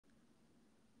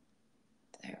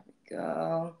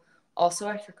go. Also,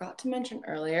 I forgot to mention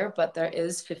earlier, but there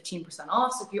is 15%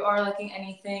 off. So if you are liking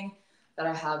anything that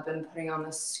I have been putting on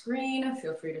the screen,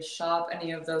 feel free to shop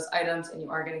any of those items and you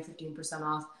are getting 15%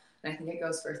 off. And I think it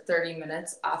goes for 30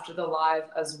 minutes after the live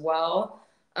as well.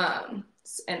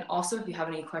 And also, if you have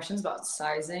any questions about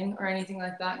sizing or anything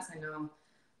like that, because I know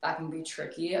that can be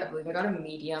tricky. I believe I got a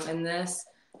medium in this.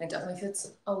 It definitely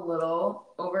fits a little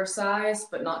oversized,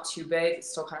 but not too big. It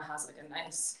still kind of has like a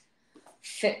nice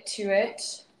fit to it.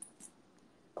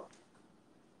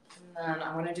 And then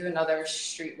I want to do another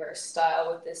streetwear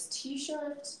style with this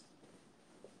t-shirt.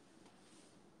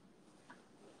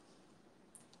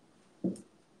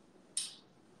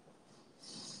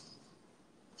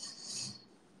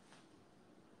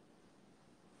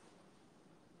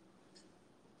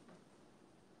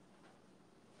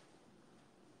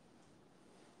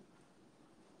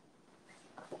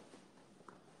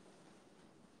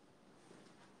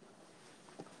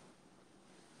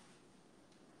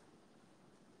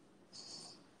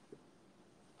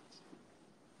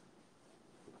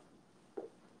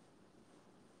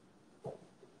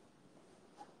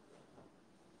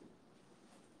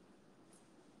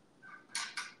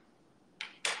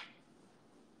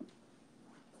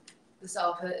 This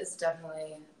outfit is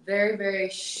definitely very, very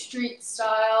street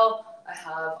style. I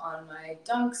have on my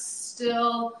dunks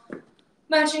still.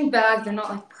 Matching bag, they're not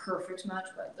like perfect match,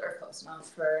 but they're close enough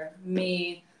for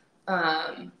me.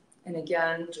 And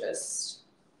again, just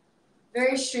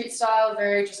very street style,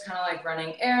 very just kind of like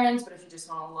running errands, but if you just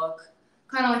want to look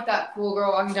kind of like that cool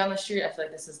girl walking down the street, I feel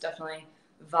like this is definitely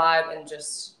vibe. And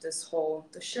just this whole,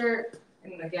 the shirt,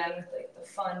 and again with like the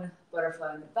fun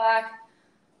butterfly in the back.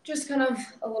 Just kind of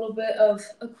a little bit of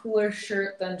a cooler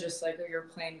shirt than just like your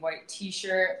plain white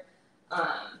t-shirt.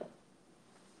 And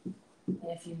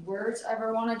if you were to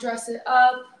ever want to dress it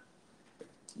up,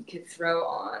 you could throw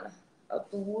on a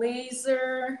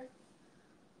blazer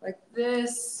like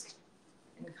this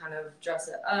and kind of dress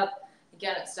it up.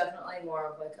 Again, it's definitely more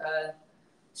of like a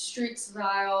street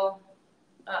style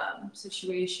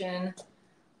situation,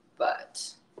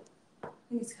 but I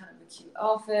think it's kind of a cute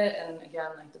outfit, and again,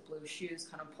 like the blue shoes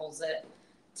kind of pulls it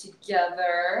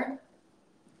together.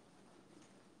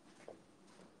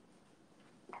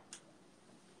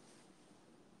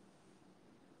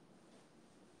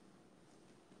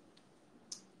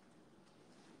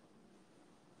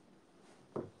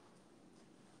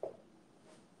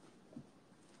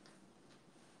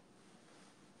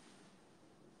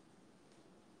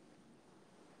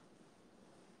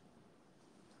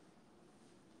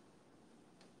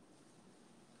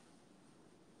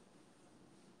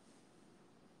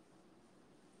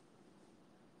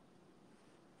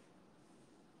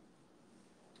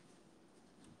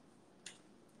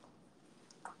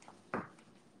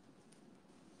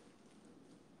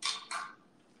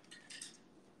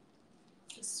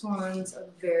 This one's a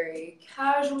very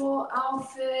casual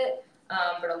outfit,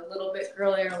 but a little bit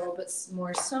girlier, a little bit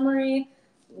more summery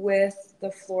with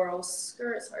the floral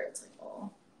skirt. Sorry, it's like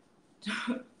all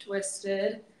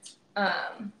twisted.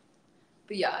 But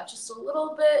yeah, just a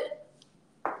little bit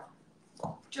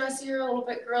dressier, a little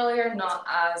bit girlier, not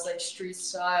as like street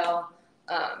style.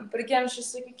 But again, it's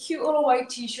just like a cute little white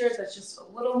t-shirt that's just a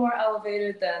little more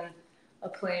elevated than a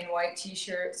plain white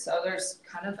t-shirt. So there's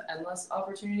kind of endless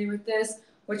opportunity with this,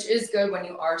 which is good when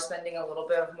you are spending a little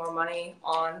bit of more money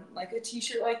on like a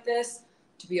t-shirt like this,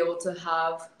 to be able to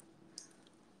have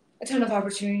a ton of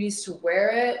opportunities to wear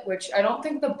it, which I don't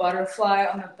think the butterfly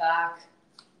on the back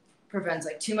prevents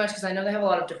like too much, because I know they have a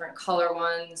lot of different color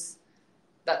ones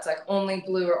that's like only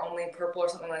blue or only purple or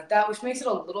something like that, which makes it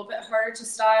a little bit harder to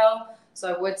style.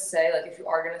 So I would say, like, if you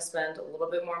are going to spend a little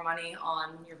bit more money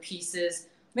on your pieces,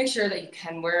 make sure that you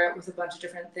can wear it with a bunch of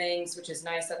different things, which is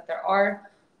nice that there are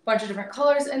a bunch of different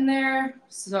colors in there,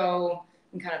 so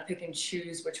you can kind of pick and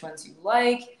choose which ones you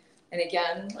like. And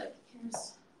again, like,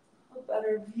 here's a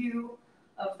better view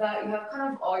of that. You have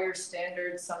kind of all your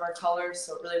standard summer colors,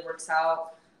 so it really works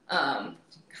out. Kind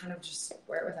of just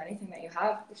wear it with anything that you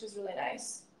have, which is really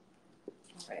nice.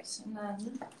 All right, and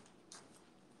then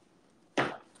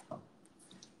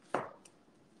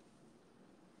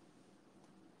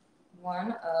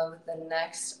one of the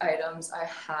next items I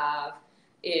have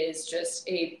is just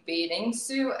a bathing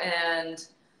suit, and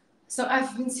so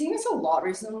I've been seeing this a lot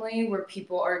recently where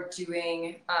people are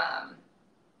doing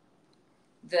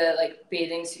the like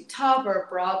bathing suit top or a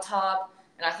bra top,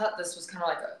 and I thought this was kind of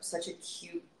like such a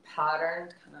cute pattern,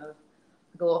 kind of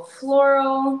like a little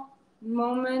floral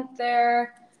moment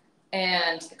there,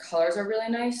 and the colors are really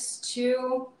nice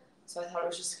too. So I thought it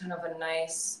was just kind of a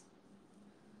nice,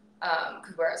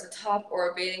 could wear as a top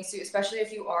or a bathing suit, especially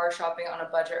if you are shopping on a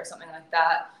budget or something like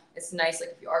that. it's nice,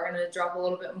 like if you are gonna drop a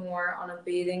little bit more on a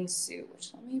bathing suit,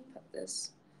 which let me put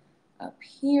this up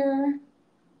here.